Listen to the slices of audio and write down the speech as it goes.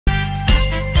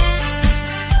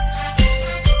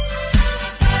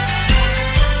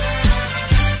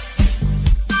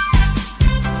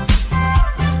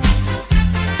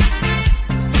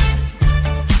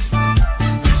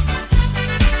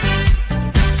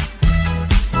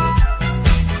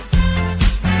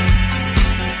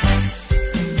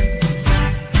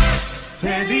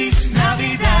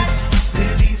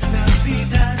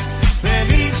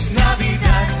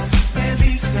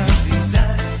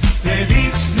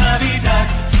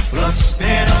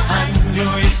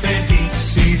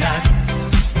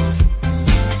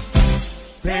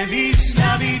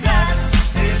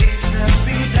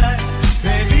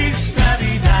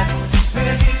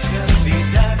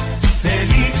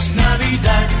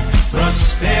Navidad,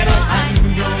 próspero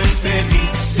año de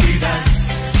felicidad.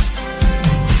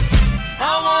 I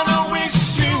wanna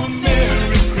wish you a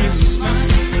Merry Christmas.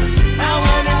 I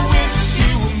wanna wish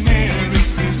you a Merry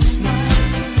Christmas.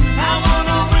 I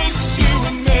wanna wish you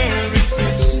a Merry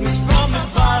Christmas from the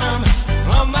bottom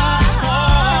of my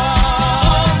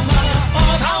heart.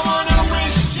 I wanna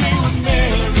wish you a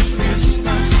Merry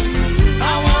Christmas.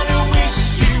 I wanna wish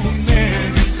you a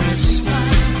Merry Christmas.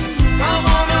 I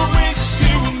wanna wish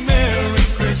you a Merry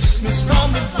Christmas from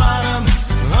the bottom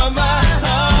of my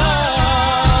heart.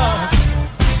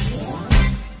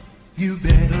 You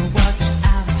better watch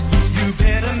out, you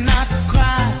better not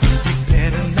cry, you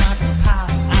better not pout,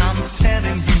 I'm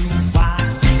telling you why.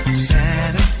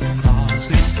 Santa Claus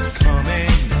is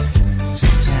coming to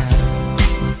town.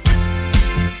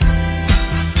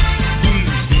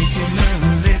 He's making a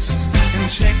list and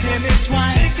checking it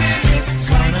twice.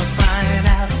 Gonna find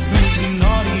out who's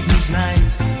naughty, who's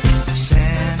nice.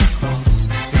 Santa Claus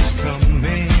is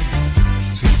coming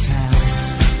to town.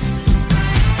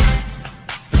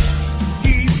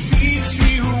 He sees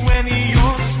you when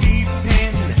you're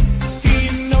sleeping. He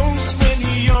knows when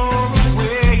you're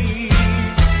away.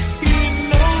 He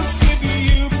knows if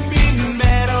you've been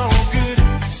bad or good.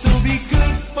 So be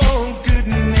good for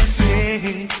goodness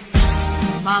sake.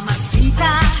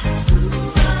 Mamacita,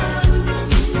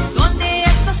 ¿dónde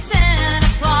está Santa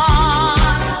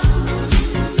Claus?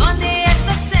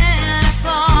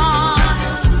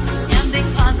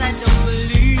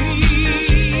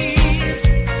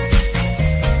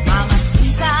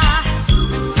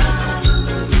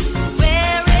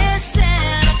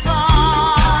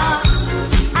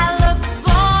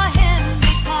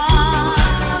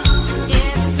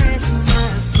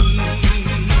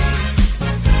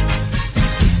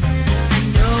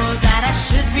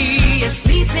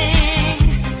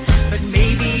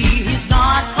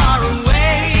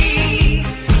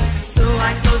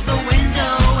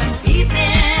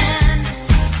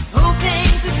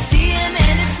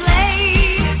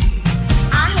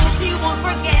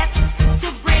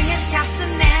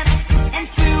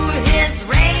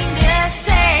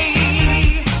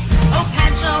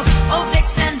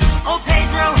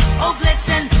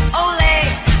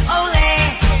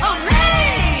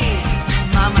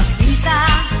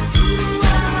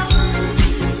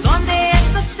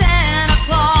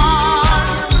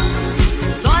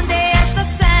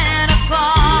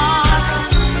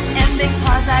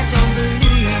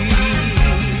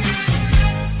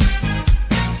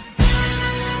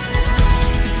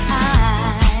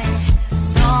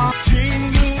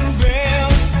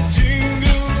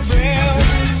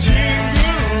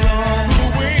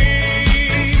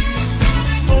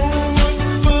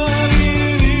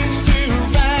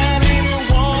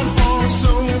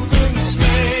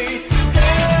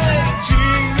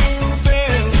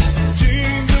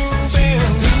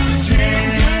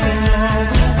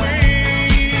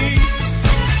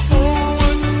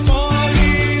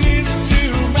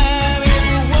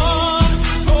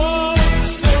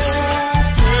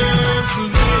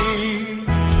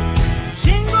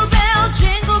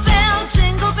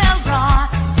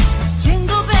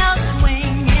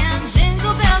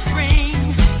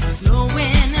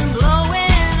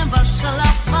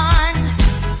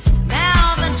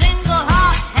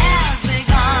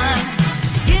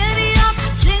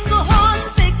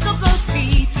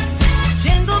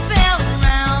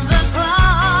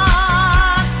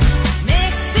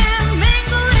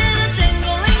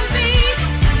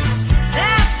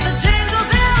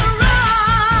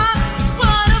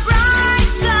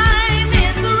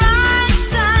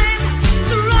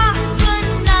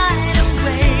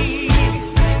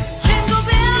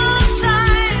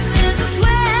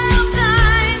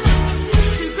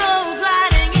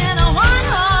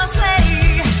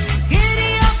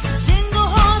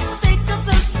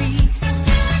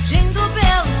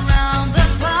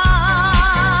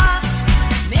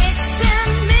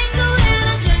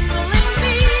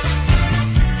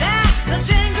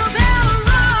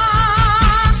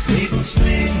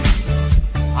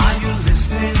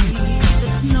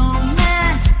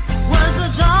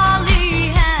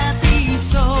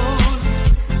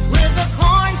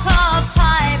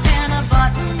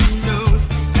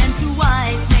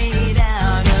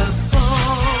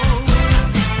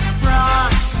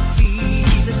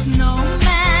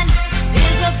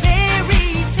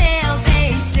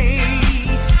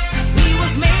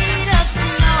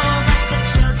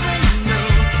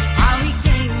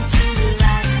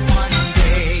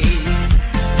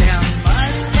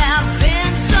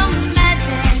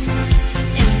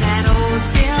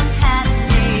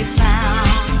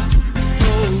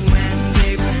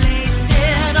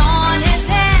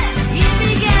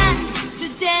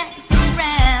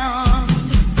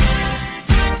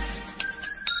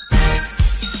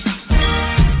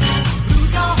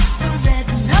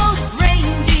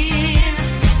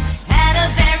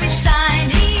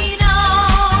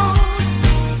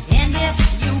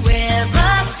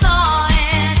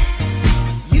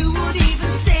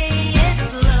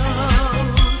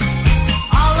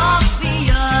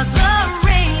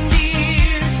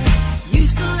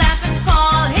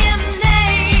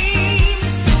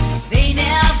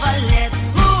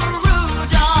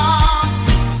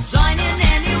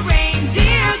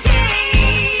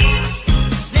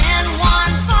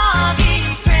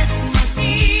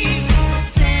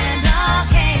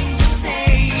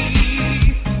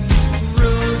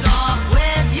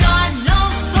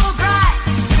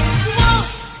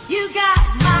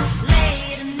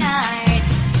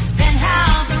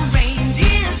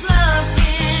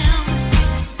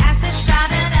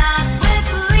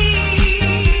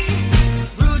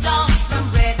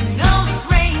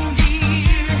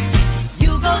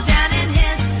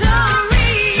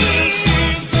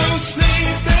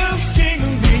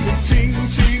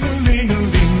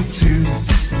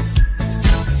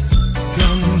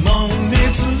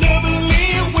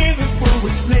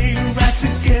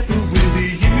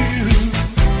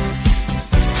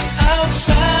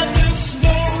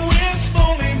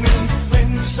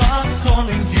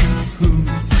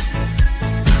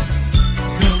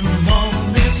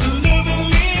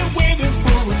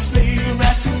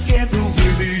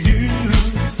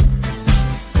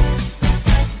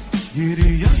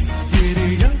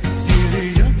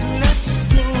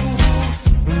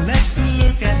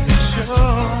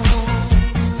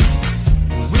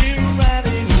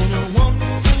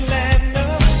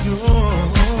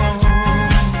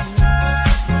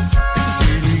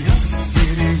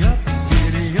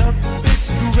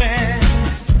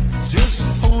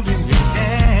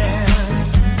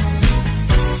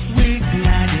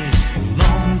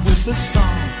 the song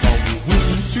of the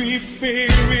wintry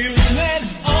fairyland.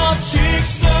 Our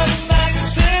cheeks are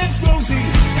nice and rosy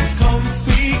and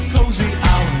comfy, cozy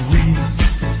are we.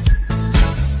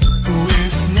 We're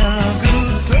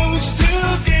snuggled close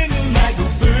together like a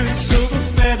bird so the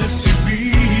feather should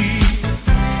be.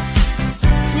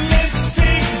 Let's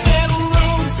take that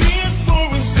road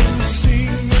before us and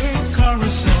sing a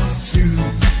chorus or two.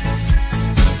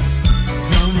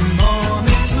 Come on,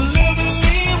 it's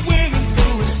lovely waiting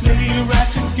for us, stay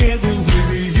right together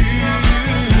with you.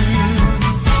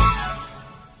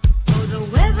 Oh, the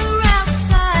weather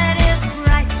outside is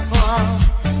frightful,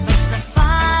 but the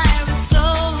fire is so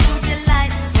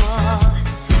delightful.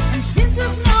 And since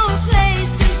we've no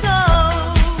place to go,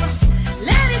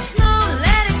 let it snow,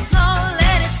 let it snow,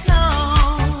 let it snow.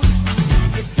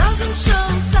 It doesn't show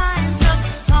signs of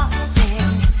stopping,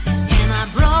 and I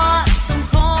brought some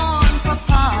corn for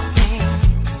popping.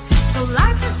 So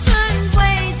lights are turned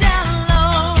way down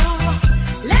low.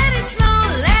 Let it snow,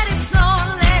 let it snow,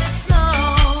 let it snow.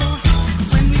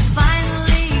 When we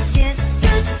finally kiss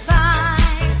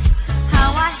goodbye, how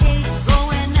I hate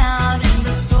going out in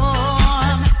the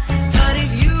storm. But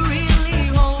if you really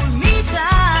hold me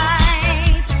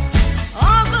tight,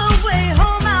 all the way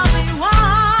home I'll be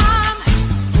warm.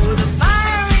 Oh, the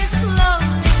fire is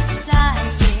slowly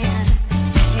dying.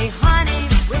 Hey honey,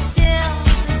 we're still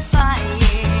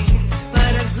fighting.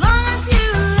 But as long as you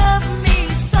love me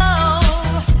so,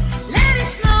 let it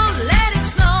snow, let it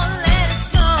snow, let it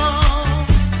snow.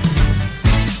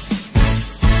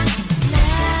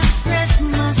 Last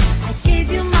Christmas I gave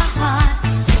you my heart.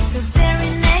 The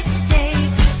very next day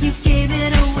you gave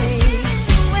it away.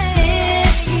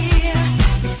 This year,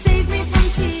 to save me from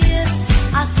tears,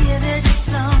 I'll give it to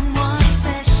someone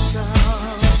special.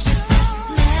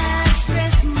 Last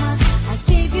Christmas I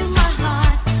gave you my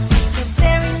heart. The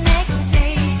very next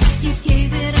day you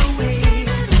gave it away.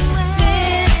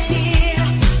 This year,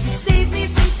 to save me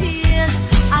from tears,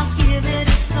 I'll give it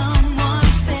to someone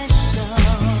special.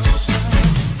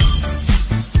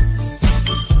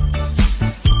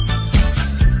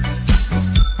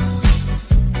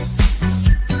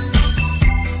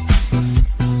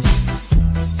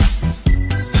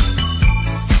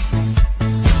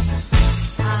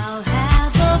 I'll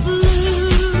have a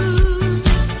blue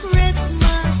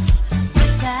Christmas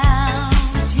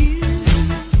without you.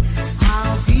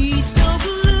 I'll be so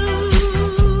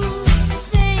blue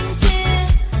thinking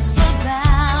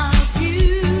about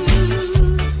you.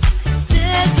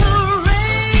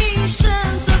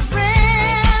 Decorations of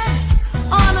red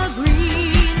on a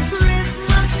green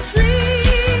Christmas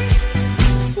tree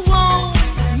won't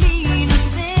mean a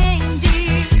thing,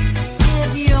 dear,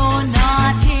 if you're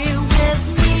not here with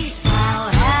me. I'll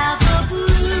have a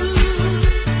blue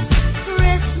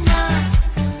Christmas,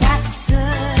 that's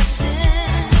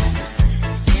certain.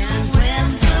 And when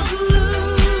the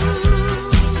blue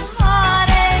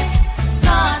heartache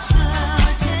starts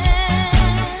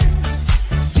hurting,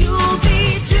 you'll be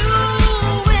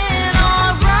doing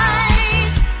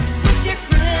alright with your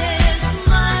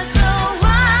Christmas so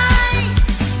white.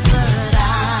 But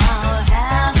I'll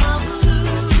have a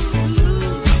blue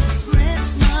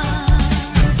Christmas.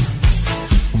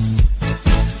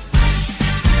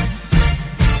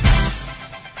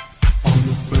 On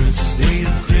the first day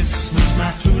of Christmas,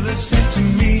 my true love sent to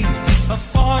me a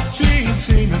partridge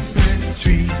in a pear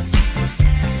tree.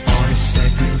 On the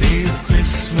second day of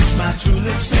Christmas, my true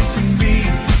love sent to me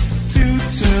 2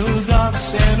 turtle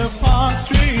doves and a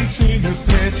partridge in a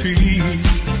pear tree.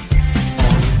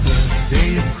 On the third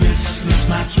day of Christmas,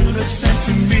 my true love sent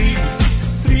to me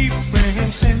 3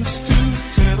 frankincense, 2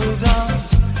 turtle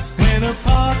doves and a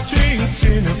partridge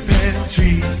in a pear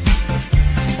tree.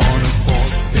 On the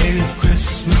fourth day of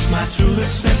Christmas, my true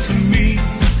love sent to me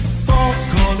 4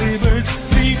 collie birds,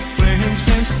 3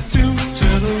 frankincense, 2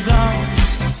 turtle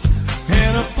doves,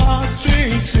 and a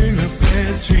partridge in a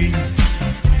pear tree.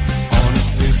 On the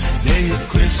fifth day of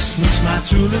Christmas, my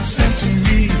true love sent to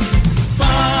me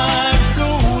 5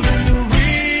 golden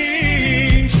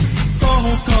rings,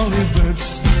 4 collie birds,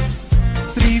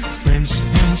 3 French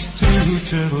hens, 2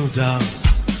 turtle doves,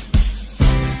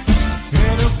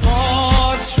 and a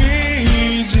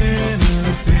partridge in a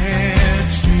pear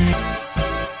tree.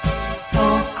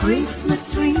 Oh Christmas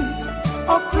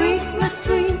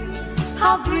tree,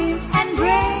 how green and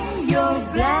gray your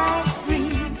black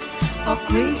green. Oh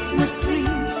Christmas tree,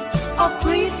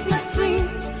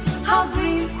 how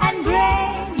green and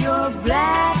gray your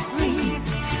black green.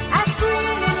 As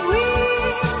green in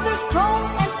winter's cold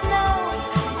and snow,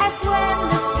 as when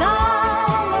the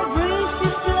summer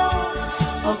breezes blow.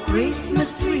 Oh Christmas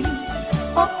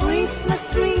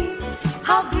tree,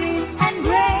 how green and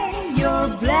gray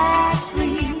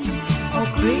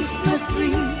Christmas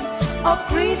tree, oh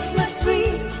Christmas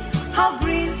tree, how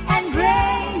green and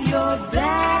gray your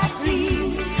black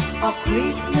tree. Oh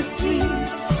Christmas tree,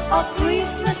 oh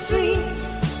Christmas tree,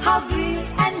 how green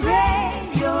and gray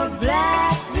your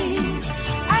black tree.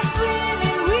 As green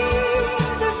in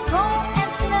winter's cold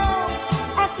and snow,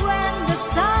 as when the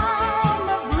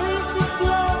summer breezes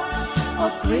blow.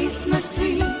 Oh Christmas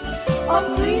tree, oh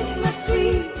Christmas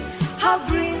tree, how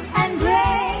green and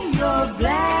gray your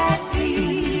black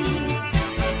tree.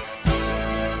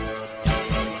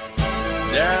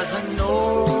 There's an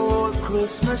old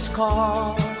Christmas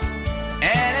card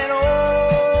and an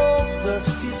old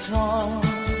dusty tongue,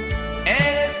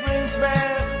 and it brings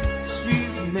back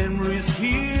sweet memories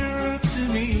here to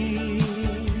me.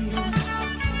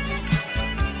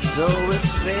 Though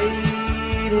it's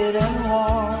faded and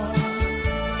worn,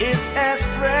 it's as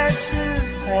precious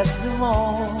as the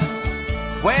morn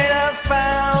when I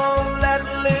found that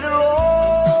little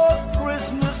old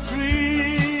Christmas tree.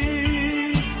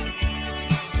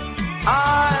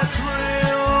 I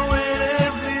thrill with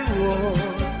every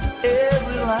word,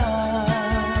 every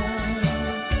line.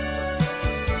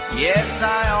 Yes,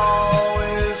 I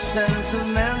always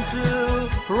sentimental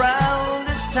round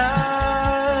this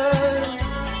time.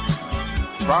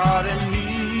 Part of me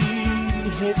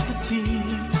hates to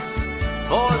tease,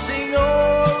 forcing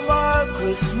all my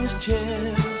Christmas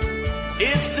cheer.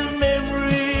 It's the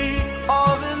memory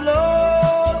of an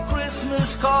old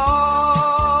Christmas card.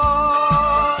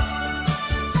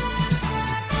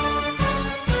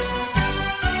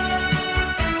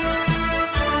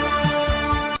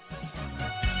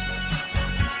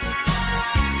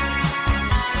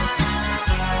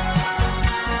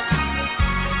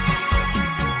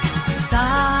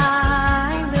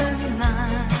 Silent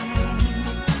night,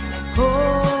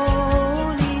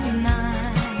 holy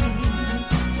night,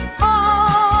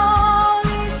 all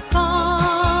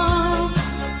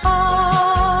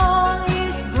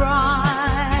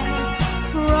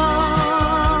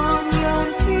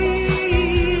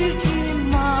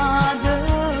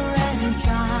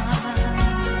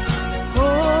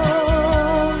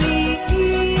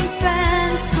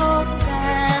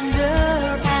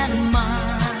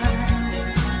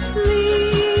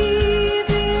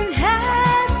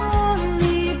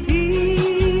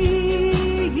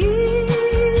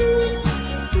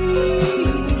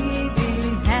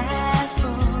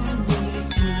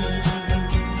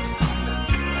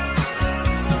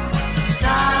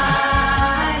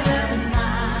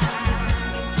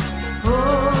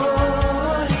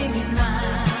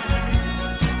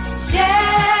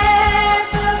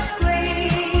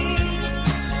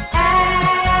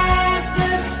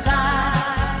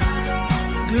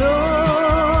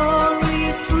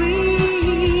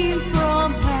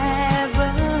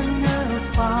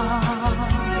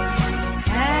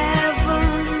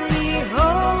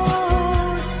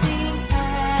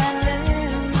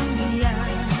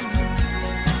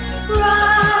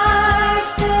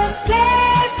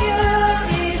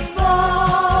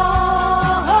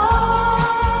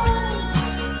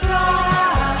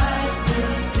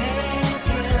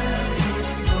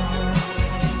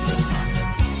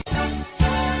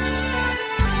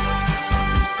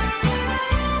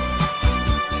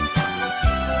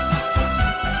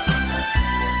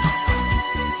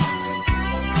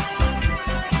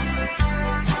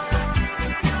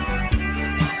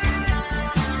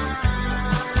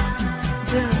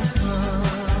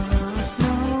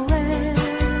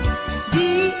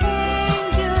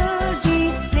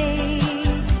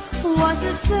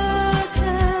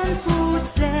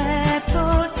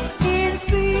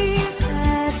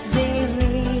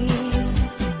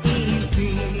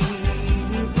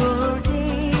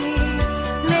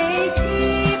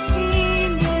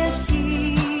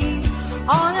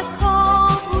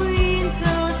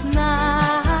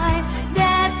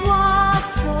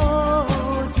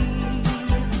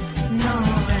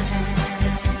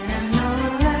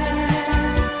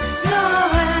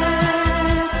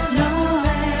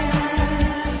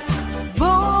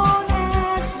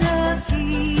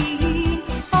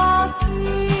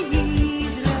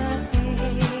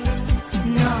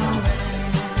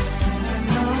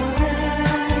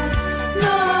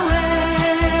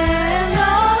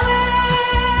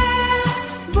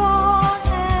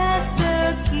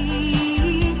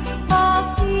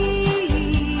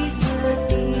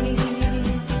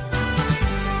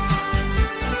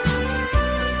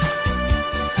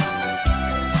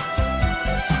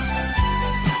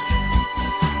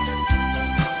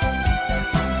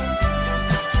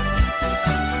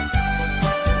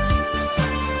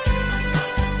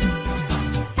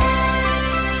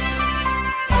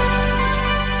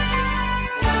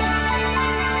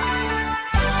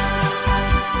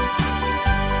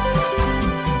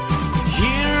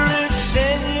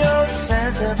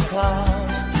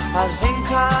clouds. I think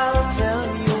I'll tell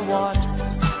you what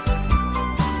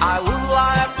I would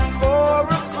like for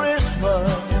a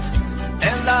Christmas,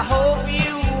 and I hope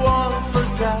you won't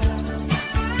forget.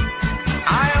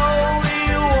 I only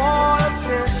want a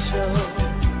pistol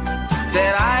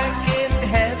that I can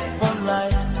have for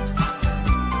night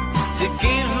to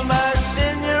give my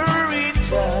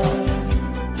senorita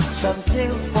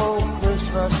something for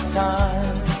Christmas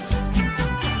time.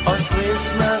 On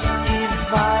Christmas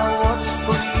Eve I watch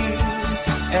for you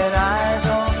and I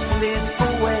don't slip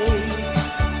away.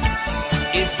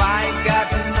 If I got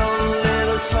no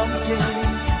little something,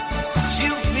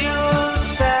 she'll feel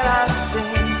sad I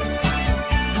think.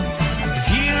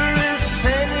 Here is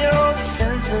Senor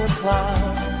Santa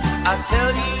Claus, I'll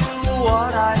tell you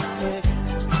what I pick.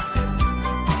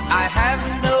 I have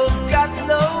got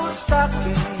no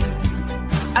stocking,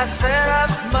 I set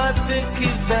up my big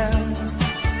event.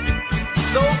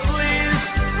 So please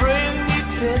bring me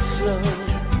peso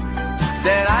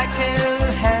that I can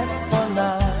have for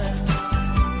night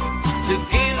to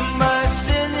give my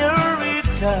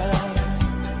senorita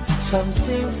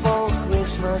something for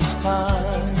Christmas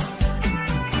time.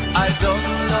 I don't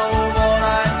know what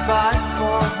I'd buy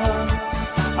for her.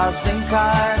 I think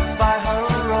I'd buy her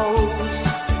a rose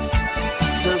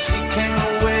so she can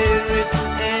wear it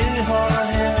in her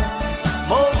hair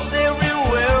most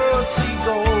everywhere she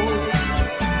goes.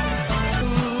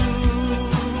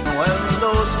 When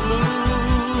those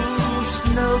blue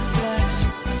snowflakes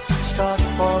start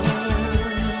falling,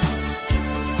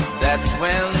 that's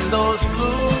when those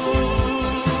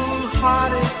blue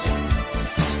heartaches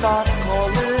start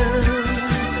calling.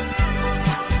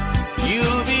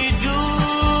 You'll be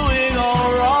doing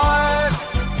alright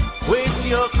with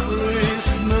your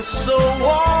Christmas so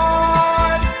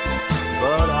white,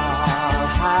 but I'll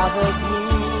have a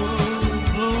blue,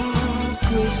 blue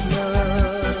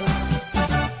Christmas.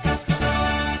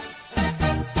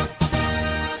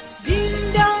 Ding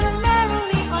dong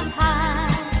merrily on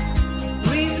high,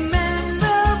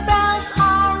 remember bells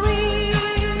are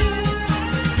ringing.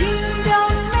 Ding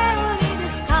dong merrily the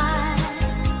sky,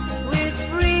 which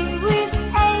ring with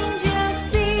angels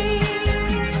sing.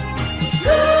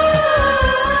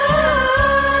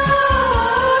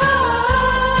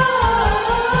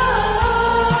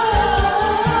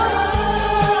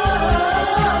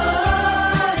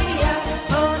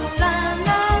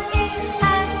 Hosanna in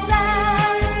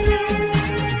heaven.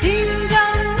 Ding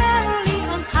dong merrily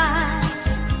on high,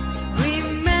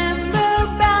 remember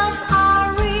bells are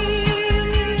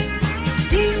ringing.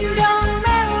 Ding dong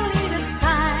merrily the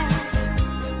sky,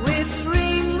 which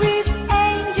ring with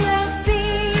angels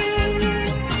singing.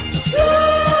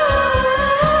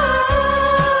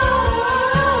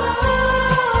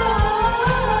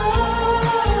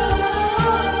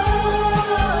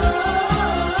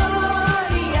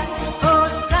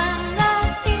 Hosanna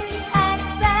in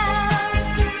heaven.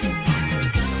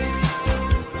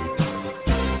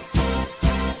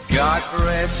 God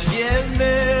rest ye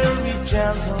merry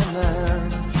gentlemen,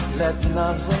 let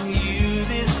nothing you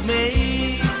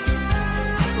dismay.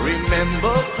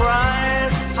 Remember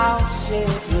Christ our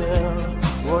Savior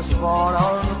was born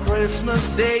on Christmas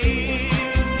Day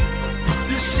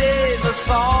to save us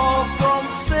all from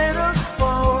sinners'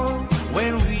 fall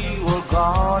when we were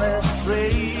gone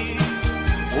astray.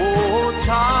 Oh,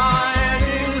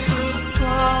 tidings of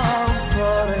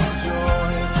comfort and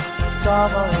joy,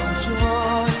 double and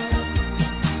joy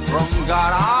from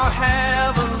God our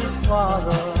Heavenly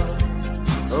Father.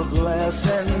 The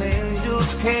blessed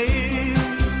angels came,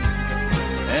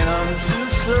 and unto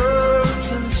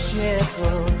certain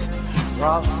shepherds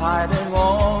prophesying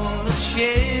on the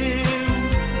shame,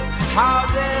 how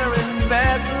there in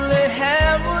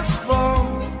Bethlehem was born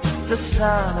the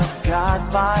Son of God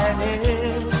by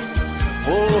name.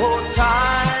 Oh,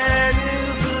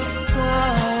 tidings of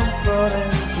comfort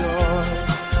and joy,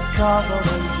 comfort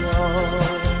and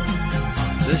joy.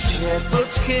 The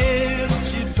shepherds came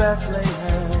to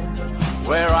Bethlehem,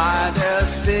 where I their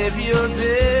Savior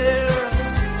there.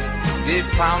 They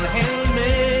found him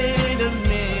made a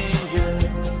manger,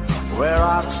 where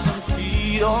oxen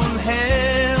feed on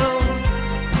hell.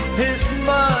 His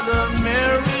mother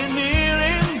Mary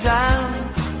kneeling down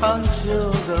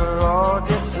until the Lord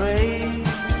did pray.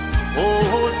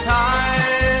 Oh,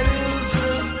 tidings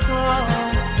of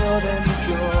comfort and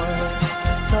joy,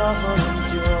 comfort and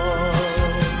joy.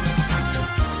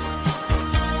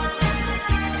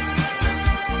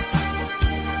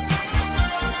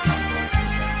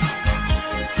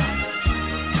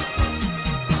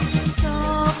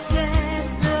 Soft as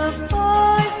the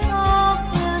voice of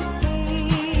an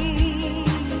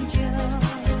angel,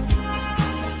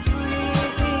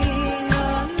 breathing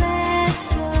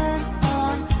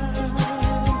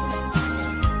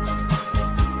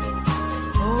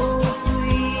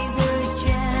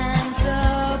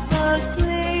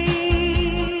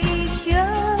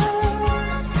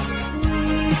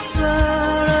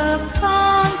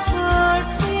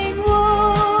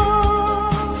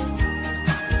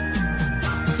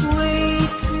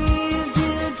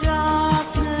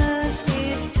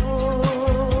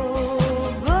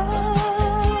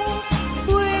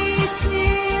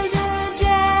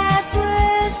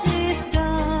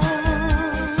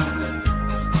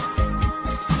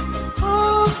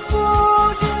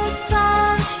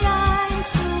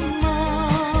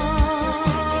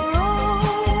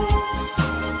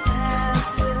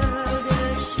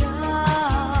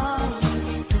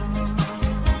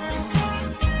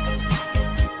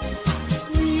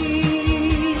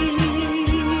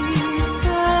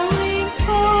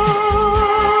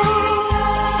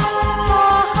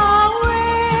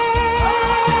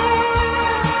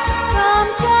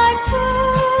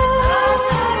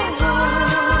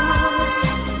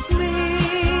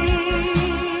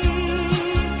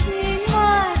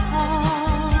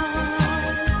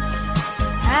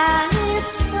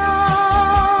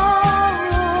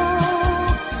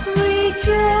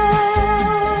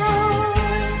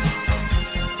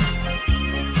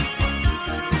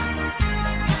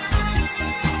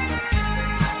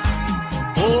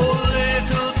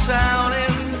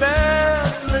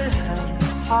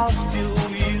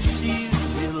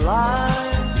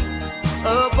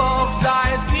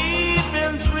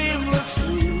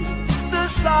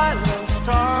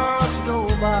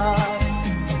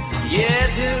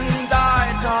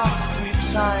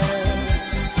sign,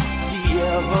 the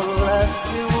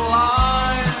everlasting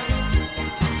light,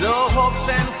 the hopes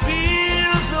and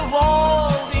fears of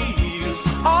all the years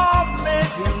are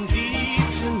made indeed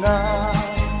tonight.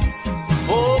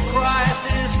 For Christ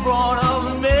is born of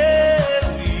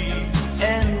Mary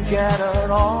and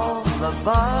gathered all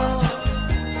above.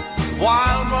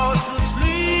 While Moses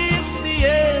sleeps, the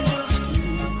angels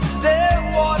keep their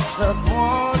watch of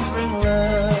wandering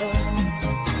love.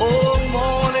 All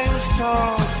morning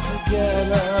stars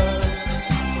together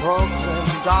proclaim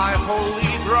thy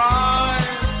holy bride,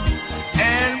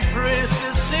 and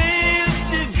praises sings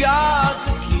to God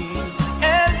the King,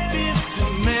 and peace to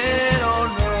men on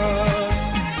earth.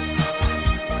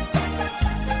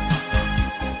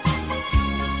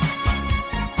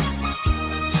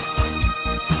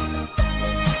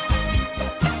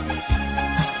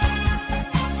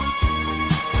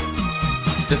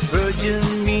 The virgin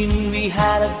mean we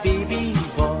had a baby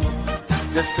boy.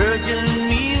 The virgin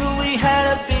mean we had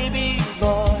a baby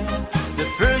boy. The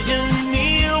virgin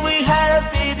mean we had a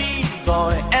baby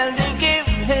boy, and they gave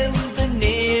him the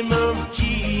name of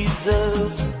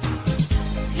Jesus.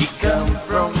 He come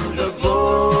from the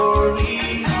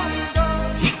glory.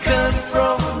 He come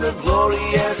from the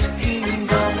glorious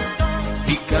kingdom.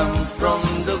 He come from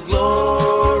the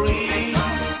glory.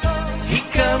 He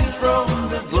come from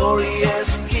the glorious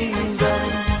kingdom.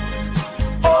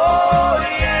 Oh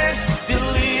yes,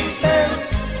 believe him.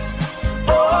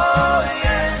 Oh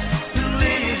yes,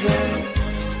 believe him.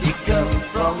 He come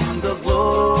from the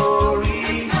glory.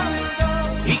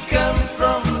 He come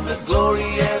from the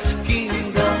glorious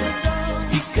kingdom.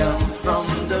 He come from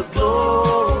the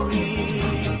glory.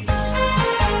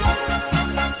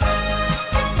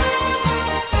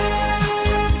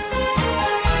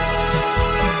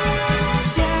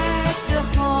 Deck the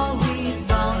hall with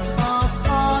boughs of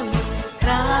holly,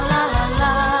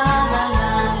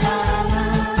 tra-la-la-la-la-la-la-la.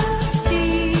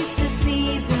 Tis the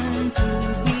season to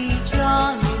be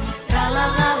jolly,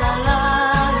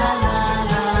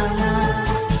 tra-la-la-la-la-la-la-la.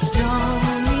 Don't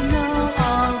we know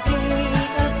all day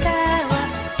a carol,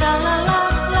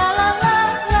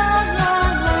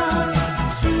 tra-la-la-la-la-la-la-la.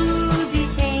 Through the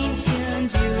ancient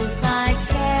Yuletide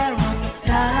carol,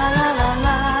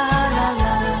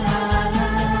 tra-la-la-la-la-la-la-la.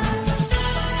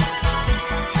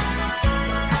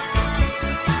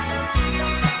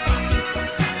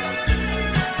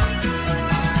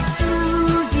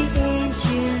 Through the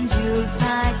ancient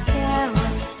Yuletide carol,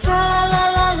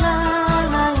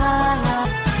 tra-la-la-la-la-la-la.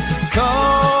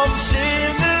 Come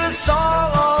sing a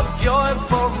song of joy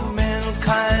for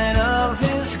mankind of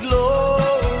his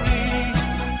glory.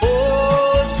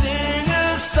 Oh, sing a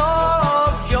song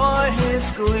of joy, his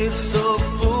grace so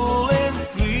full and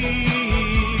free.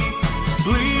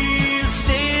 Please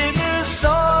sing a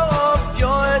song of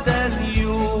joy, then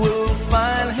you will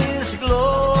find his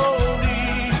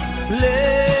glory.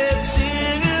 Let's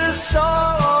sing a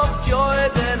song of joy,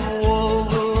 then all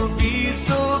will be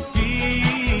so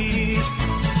peace.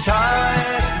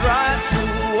 Shines bright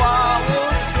through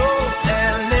our soul,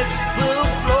 and its will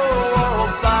flow of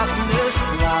darkness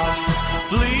cloud.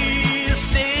 Please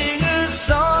sing a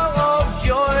song of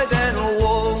joy, then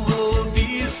all will be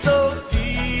so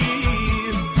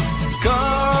peace.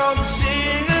 Come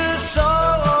sing a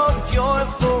song of joy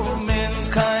for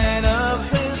mankind of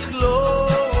his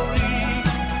glory.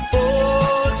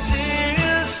 Oh, sing a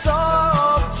song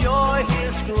of joy,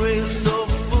 his grace so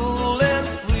full and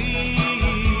free.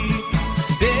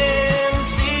 Then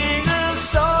sing a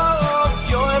song of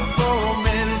joy for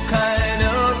mankind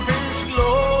of his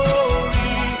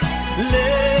glory.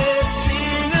 Let's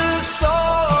sing a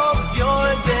song of joy,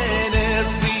 then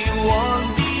everyone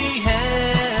be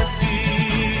happy.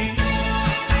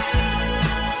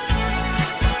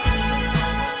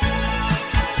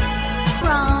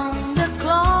 Round the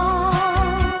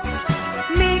clock,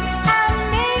 mix and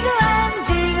mingle and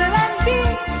jingle and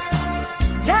beat.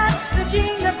 That's the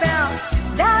jingle bells,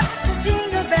 that's the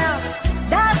jingle bells,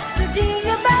 that's the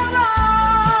jingle bell rock.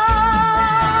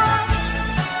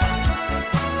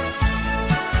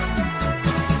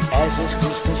 As it's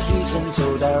Christmas season, so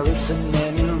there isn't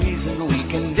any reason we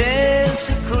can dance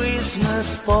a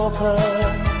Christmas polka.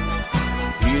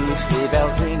 Hear the sleigh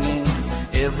bells ringing,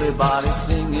 everybody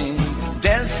singing,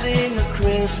 dancing a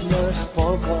Christmas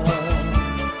polka.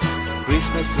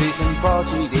 Christmas trees and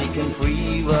party, they can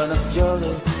free one of joy,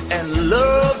 and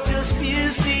love just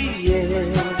fills the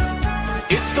air.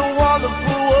 It's a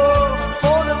wonderful world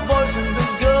for the boys and the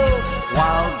girls,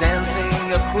 while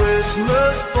dancing a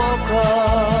Christmas polka.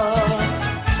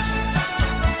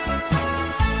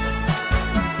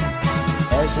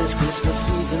 As it's Christmas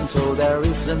season, so there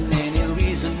isn't any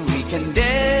reason we can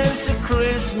dance a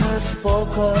Christmas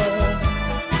polka.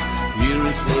 Hear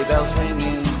his sleigh bells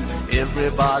ringing,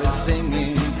 everybody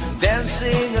singing,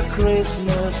 dancing a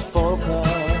Christmas polka.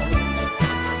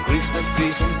 Christmas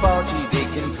trees and party, they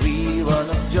can free, run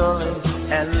up jolly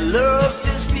and learn